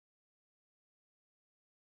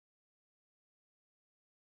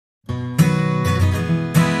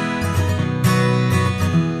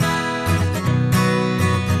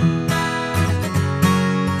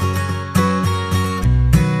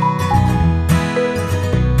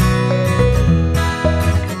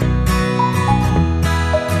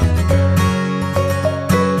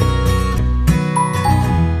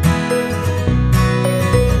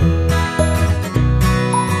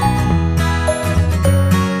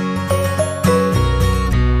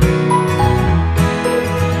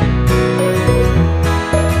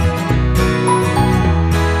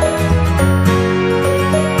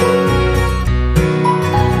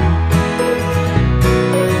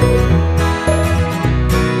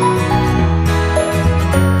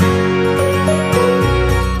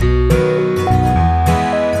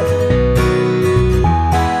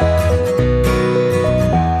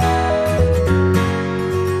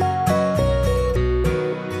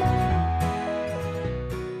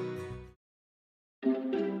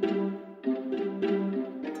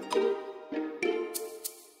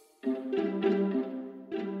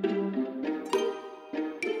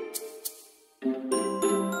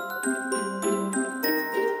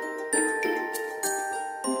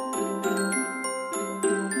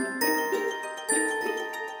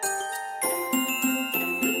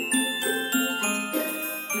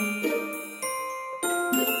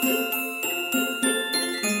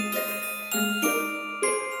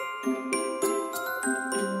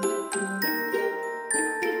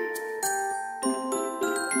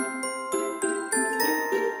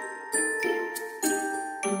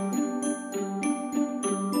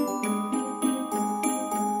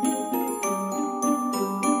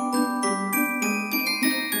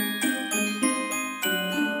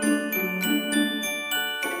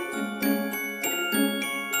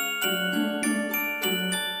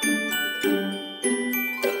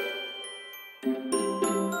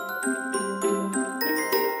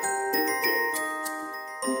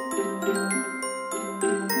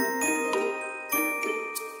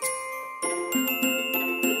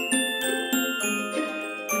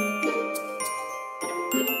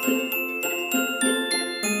So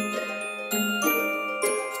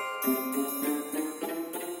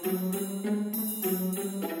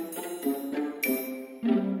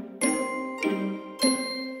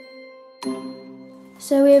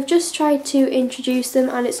we have just tried to introduce them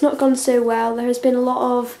and it's not gone so well. There has been a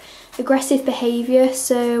lot of aggressive behaviour,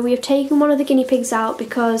 so we have taken one of the guinea pigs out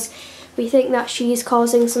because we think that she's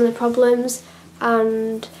causing some of the problems,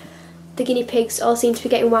 and the guinea pigs all seem to be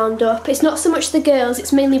getting wound up. It's not so much the girls,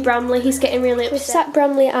 it's mainly Bramley. He's getting really upset. We've sat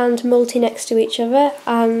Bramley and Multy next to each other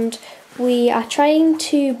and we are trying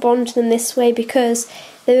to bond them this way because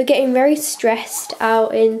they were getting very stressed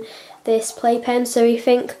out in this playpen, so we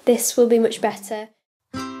think this will be much better.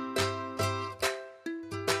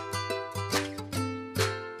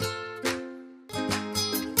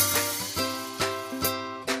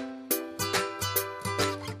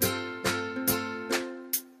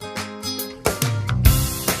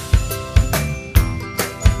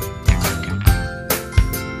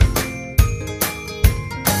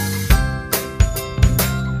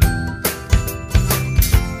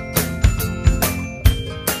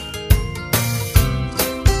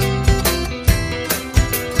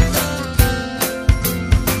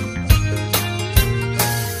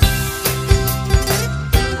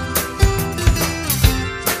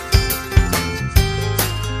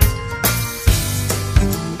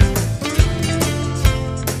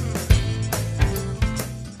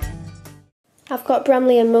 I've got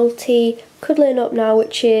Bramley and Multy cuddling up now,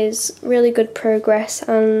 which is really good progress,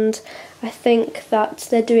 and I think that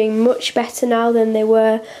they're doing much better now than they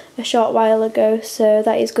were a short while ago, so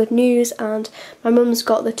that is good news. And my mum's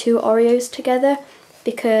got the two Oreos together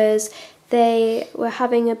because they were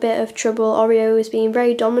having a bit of trouble. Oreo is being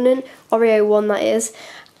very dominant, Oreo 1 that is.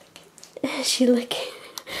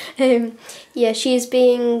 Yeah, she's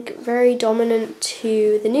being very dominant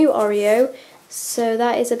to the new Oreo. So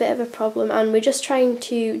that is a bit of a problem, and we're just trying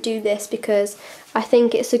to do this because I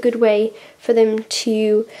think it's a good way for them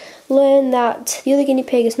to learn that the other guinea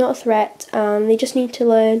pig is not a threat, and they just need to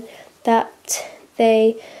learn that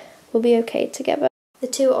they will be okay together. The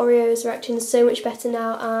two Oreos are acting so much better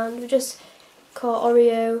now, and we just caught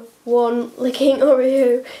Oreo 1 licking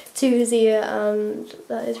Oreo 2's ear, and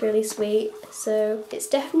that is really sweet. So it's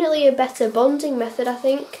definitely a better bonding method, I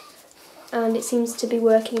think. And it seems to be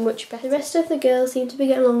working much better. The rest of the girls seem to be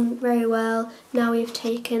getting along very well. Now we've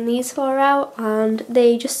taken these four out and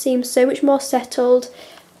they just seem so much more settled,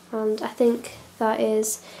 and I think that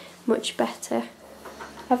is much better.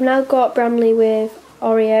 I've now got Bramley with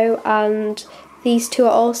Oreo and these two are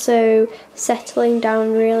also settling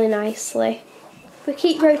down really nicely. We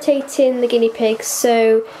keep rotating the guinea pigs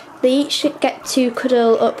so they each get to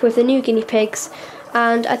cuddle up with the new guinea pigs,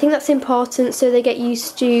 and I think that's important so they get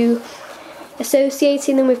used to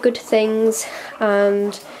associating them with good things,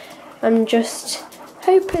 and I'm just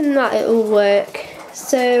hoping that it'll work.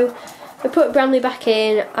 So I put Bramley back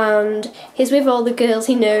in and he's with all the girls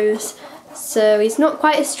he knows, so he's not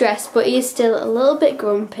quite as stressed, but he's still a little bit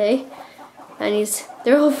grumpy, and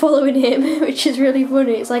they're all following him, which is really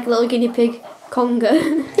funny. It's like a little guinea pig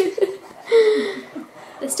conga.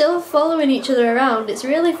 They're still following each other around. It's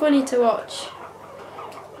really funny to watch.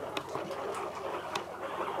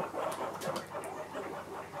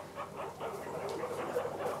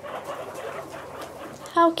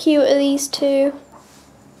 How cute are these two?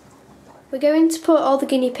 We're going to put all the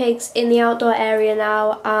guinea pigs in the outdoor area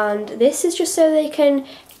now, and this is just so they can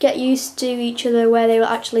get used to each other where they will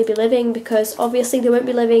actually be living, because obviously they won't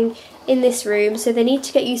be living in this room, so they need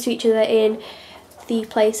to get used to each other in the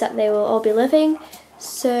place that they will all be living.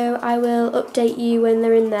 So I will update you when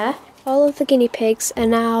they're in there. All of the guinea pigs are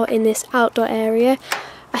now in this outdoor area.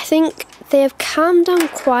 I think they have calmed down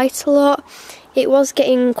quite a lot. It was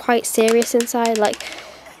getting quite serious inside, like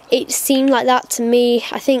it seemed like that to me.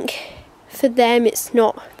 I think for them it's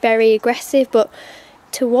not very aggressive, but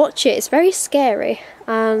to watch it, it's very scary,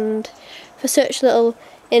 and for such little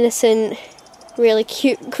innocent, really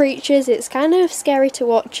cute creatures, it's kind of scary to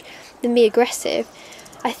watch them be aggressive.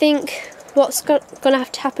 I think what's going to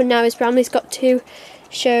have to happen now is Bramley's got to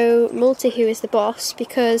show Multy who is the boss,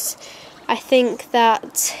 because I think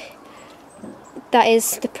that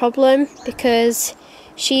is the problem, because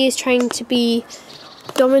she is trying to be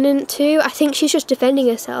dominant too. I think she's just defending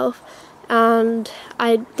herself, and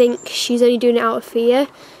I think she's only doing it out of fear,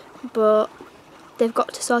 but they've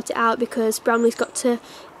got to sort it out because Bramley's got to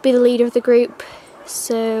be the leader of the group.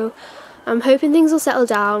 So I'm hoping things will settle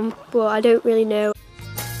down, but I don't really know.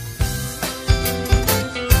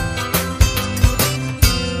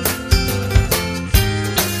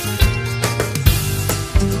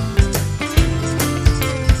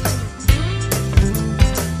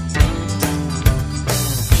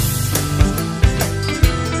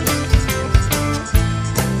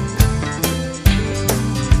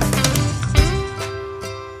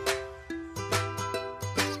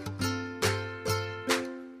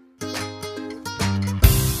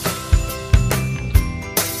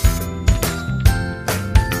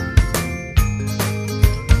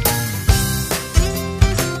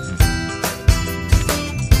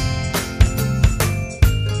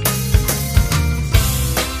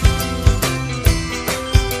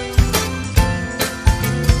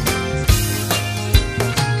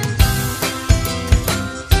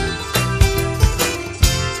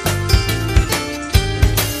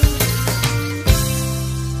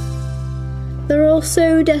 all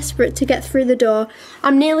so desperate to get through the door.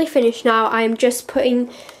 I'm nearly finished now. I'm just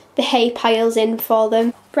putting the hay piles in for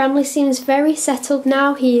them. Bramley seems very settled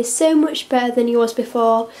now. He is so much better than he was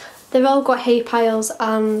before. They've all got hay piles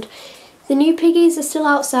and the new piggies are still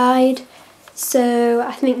outside, so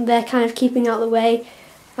I think they're kind of keeping out of the way.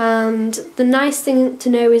 And the nice thing to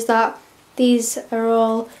know is that these are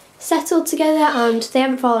all settled together and they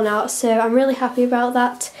haven't fallen out, so I'm really happy about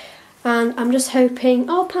that. And I'm just hoping,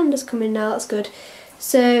 oh, Panda's coming now, that's good.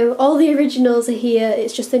 So all the originals are here,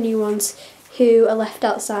 it's just the new ones who are left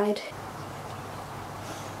outside.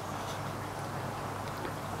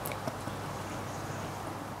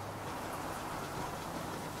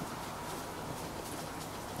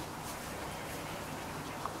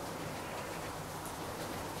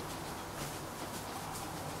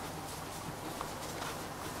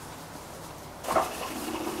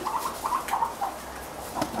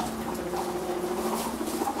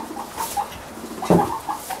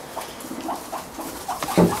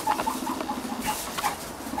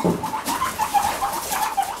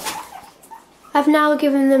 I've now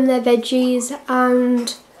given them their veggies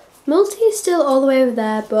and Multi is still all the way over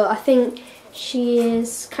there, but I think she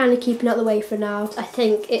is kind of keeping out the way for now. I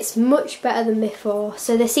think it's much better than before,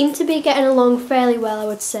 so they seem to be getting along fairly well, I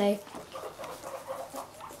would say.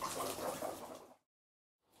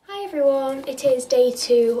 Hi everyone, it is day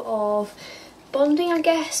 2 of bonding, I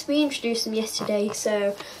guess. We introduced them yesterday,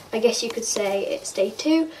 so I guess you could say it's day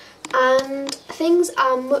 2. And things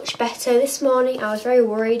are much better. This morning I was very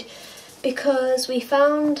worried because we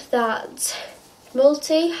found that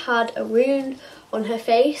Multi had a wound on her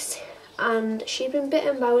face and she'd been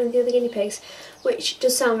bitten by one of the other guinea pigs, which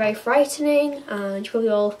does sound very frightening and you're probably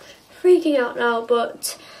all freaking out now,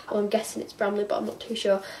 but well, I'm guessing it's Bramley, but I'm not too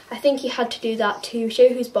sure. I think he had to do that to show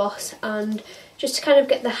who's boss and just to kind of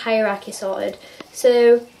get the hierarchy sorted.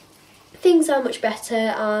 So things are much better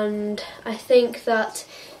and I think that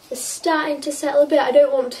it's starting to settle a bit. I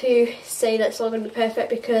don't want to say that it's all going to be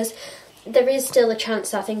perfect because there is still a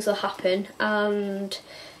chance that things will happen, and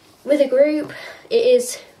with a group it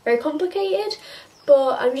is very complicated,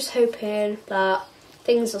 but I'm just hoping that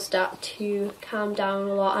things will start to calm down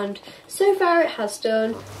a lot, and so far it has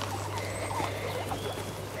done.